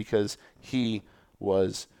surpassed me because he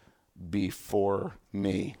was before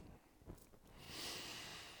me.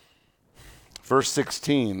 Verse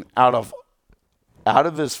 16, out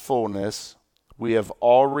of his fullness we have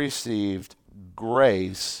all received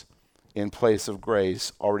grace in place of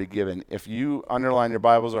grace already given. If you underline your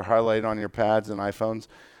Bibles or highlight on your pads and iPhones,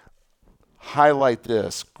 highlight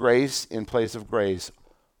this, grace in place of grace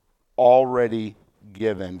already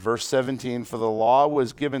given. Verse 17, for the law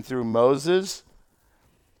was given through Moses.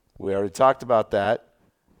 We already talked about that.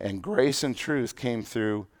 And grace and truth came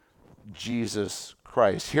through Jesus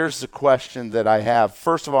Christ. Here's the question that I have.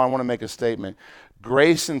 First of all, I want to make a statement.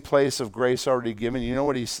 Grace in place of grace already given. You know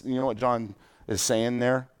what John is saying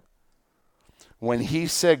there? When he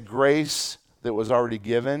said grace that was already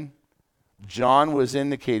given, John was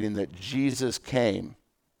indicating that Jesus came.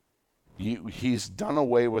 He's done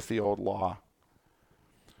away with the old law.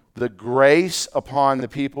 The grace upon the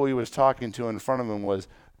people he was talking to in front of him was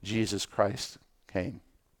Jesus Christ came.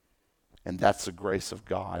 And that's the grace of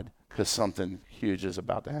God, because something huge is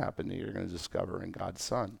about to happen that you're going to discover in God's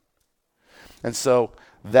Son. And so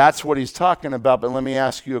that's what he's talking about. But let me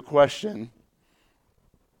ask you a question.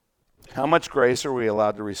 How much grace are we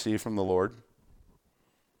allowed to receive from the Lord?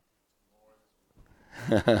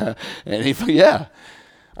 Yeah.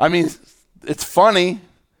 I mean, it's funny,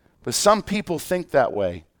 but some people think that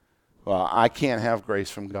way. Well, I can't have grace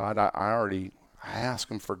from God. I asked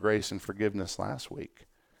him for grace and forgiveness last week.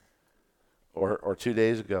 Or 2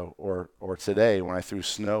 days ago, or today when I threw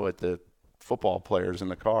snow at the football players in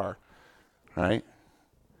the car, right?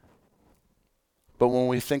 But when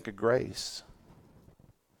we think of grace,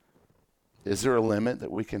 is there a limit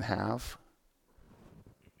that we can have?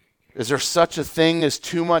 Is there such a thing as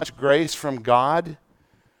too much grace from God?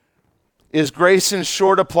 Is grace in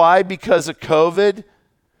short supply because of COVID?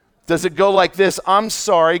 Does it go like this? I'm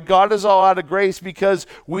sorry, God is all out of grace because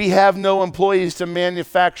we have no employees to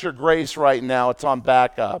manufacture grace right now. It's on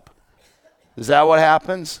backup. Is that what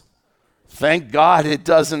happens? Thank God it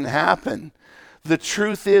doesn't happen. The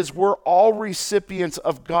truth is we're all recipients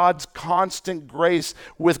of God's constant grace.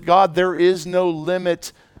 With God, there is no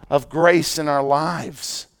limit of grace in our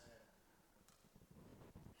lives.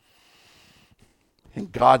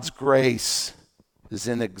 And God's grace is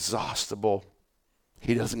inexhaustible.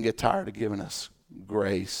 He doesn't get tired of giving us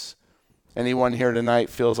grace. Anyone here tonight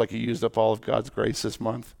feels like you used up all of God's grace this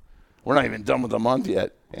month? We're not even done with the month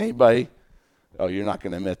yet. Anybody? Oh, you're not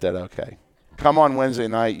going to admit that? Okay. Come on Wednesday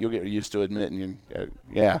night. You'll get used to admitting.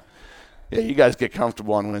 Yeah, you guys get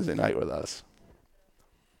comfortable on Wednesday night with us.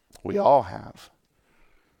 We all have.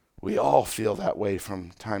 We all feel that way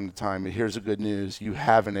from time to time. But here's the good news. You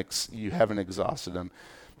haven't exhausted them.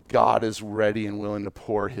 God is ready and willing to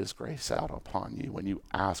pour his grace out upon you. When you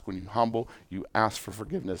ask, when you humble, you ask for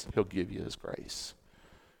forgiveness, he'll give you his grace.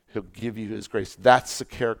 He'll give you his grace. That's the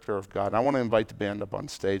character of God. And I want to invite the band up on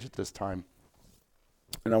stage at this time.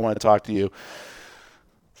 And I want to talk to you.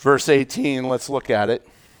 Verse 18, let's look at it.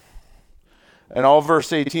 And all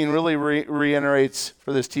verse 18 really reiterates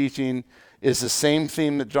for this teaching is the same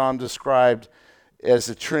theme that John described as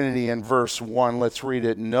the Trinity in verse 1. Let's read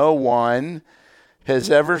it. No one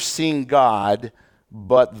has ever seen God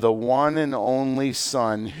but the one and only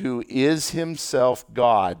Son, who is himself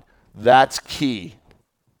God. That's key.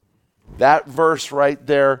 That verse right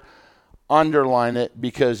there, underline it,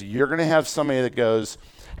 because you're going to have somebody that goes,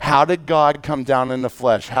 how did God come down in the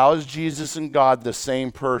flesh? How is Jesus and God the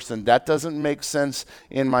same person? That doesn't make sense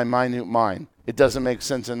in my minute mind. It doesn't make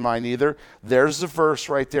sense in mine either. There's the verse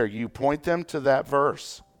right there. You point them to that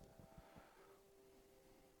verse.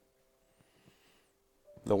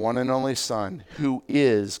 The one and only Son, who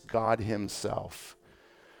is God himself.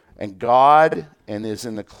 And God, and is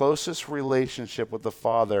in the closest relationship with the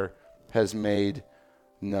Father, has made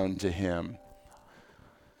known to him.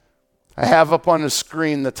 I have up on the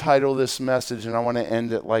screen the title of this message, and I want to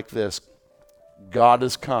end it like this. God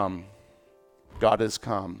has come. God has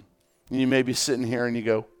come. And you may be sitting here and you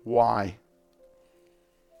go, why?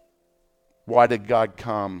 Why did God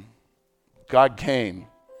come? God came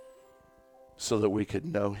so that we could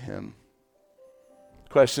know him.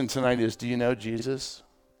 Question tonight is, do you know Jesus?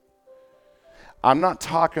 I'm not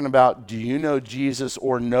talking about do you know Jesus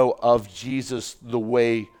or know of Jesus the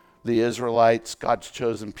way the Israelites, God's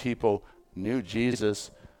chosen people, knew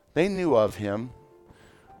Jesus. They knew of him.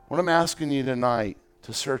 What I'm asking you tonight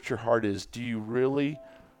to search your heart is, do you really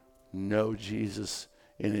know Jesus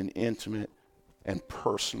in an intimate and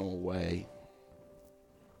personal way?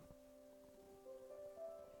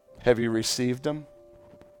 Have you received him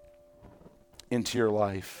into your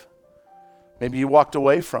life? Maybe you walked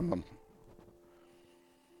away from him.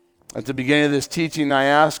 At the beginning of this teaching, I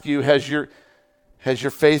ask you, has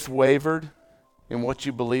your faith wavered in what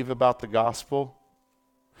you believe about the gospel?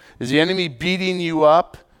 Is the enemy beating you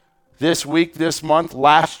up this week, this month,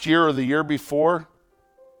 last year, or the year before?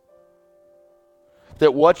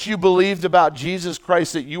 That what you believed about Jesus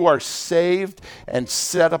Christ, that you are saved and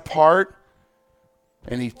set apart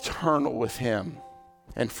and eternal with him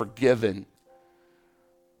and forgiven.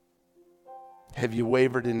 Have you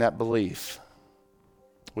wavered in that belief?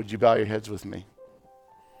 Would you bow your heads with me?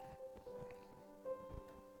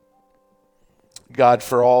 God,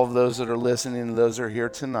 for all of those that are listening and those that are here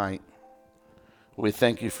tonight, we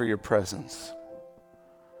thank you for your presence.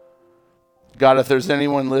 God, if there's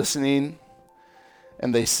anyone listening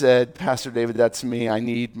and they said, Pastor David, that's me, I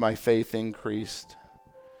need my faith increased.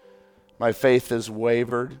 My faith has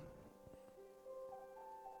wavered.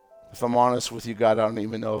 If I'm honest with you, God, I don't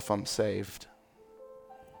even know if I'm saved.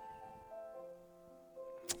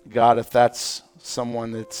 God, if that's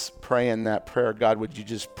someone that's praying that prayer, God, would you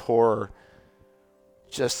just pour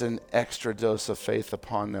just an extra dose of faith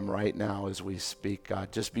upon them right now as we speak,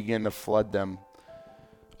 God. Just begin to flood them,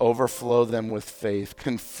 overflow them with faith,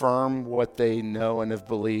 confirm what they know and have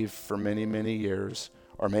believed for many, many years,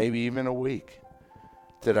 or maybe even a week.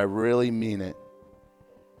 Did I really mean it?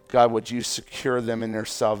 God, would you secure them in their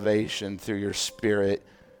salvation through your Spirit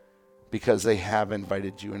because they have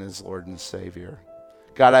invited you in as Lord and Savior.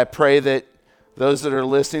 God, I pray that those that are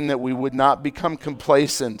listening, that we would not become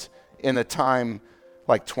complacent in a time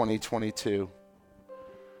like 2022.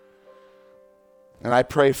 And I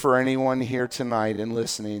pray for anyone here tonight and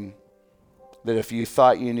listening that if you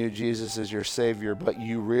thought you knew Jesus as your Savior, but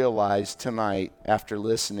you realized tonight after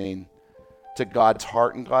listening to God's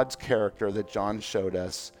heart and God's character that John showed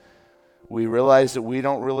us, we realize that we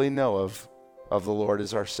don't really know of the Lord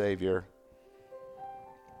as our Savior.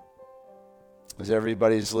 As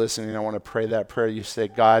everybody's listening, I want to pray that prayer. You say,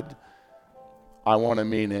 God, I want to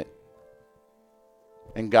mean it.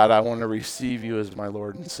 And God, I want to receive you as my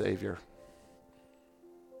Lord and Savior.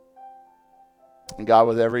 And God,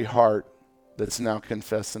 with every heart that's now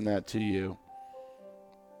confessing that to you,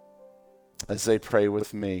 as they pray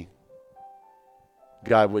with me,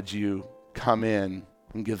 God, would you come in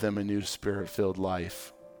and give them a new Spirit-filled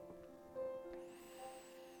life?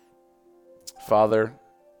 Father,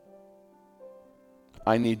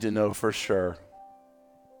 I need to know for sure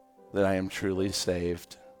that I am truly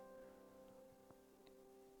saved.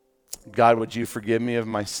 God, would you forgive me of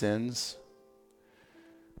my sins?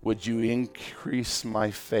 Would you increase my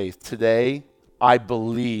faith? Today, I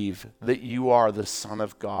believe that you are the Son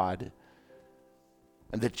of God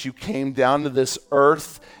and that you came down to this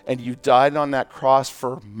earth and you died on that cross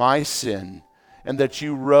for my sin, and that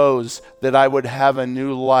you rose that I would have a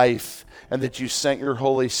new life, and that you sent your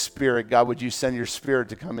Holy Spirit. God, would you send your Spirit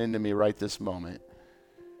to come into me right this moment?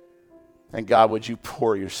 And God, would you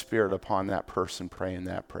pour your Spirit upon that person praying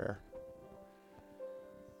that prayer?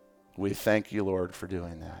 We thank you, Lord, for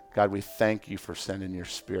doing that. God, we thank you for sending your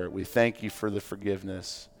Spirit. We thank you for the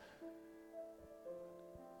forgiveness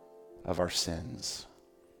of our sins.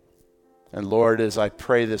 And Lord, as I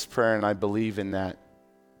pray this prayer and I believe in that,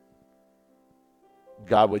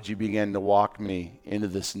 God, would you begin to walk me into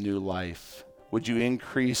this new life? Would you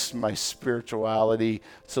increase my spirituality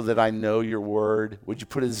so that I know your word? Would you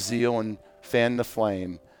put a zeal and fan the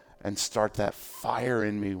flame and start that fire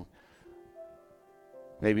in me,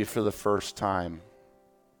 maybe for the first time?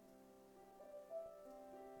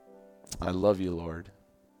 I love you, Lord,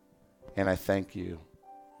 and I thank you.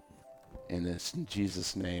 In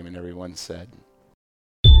Jesus' name, and everyone said,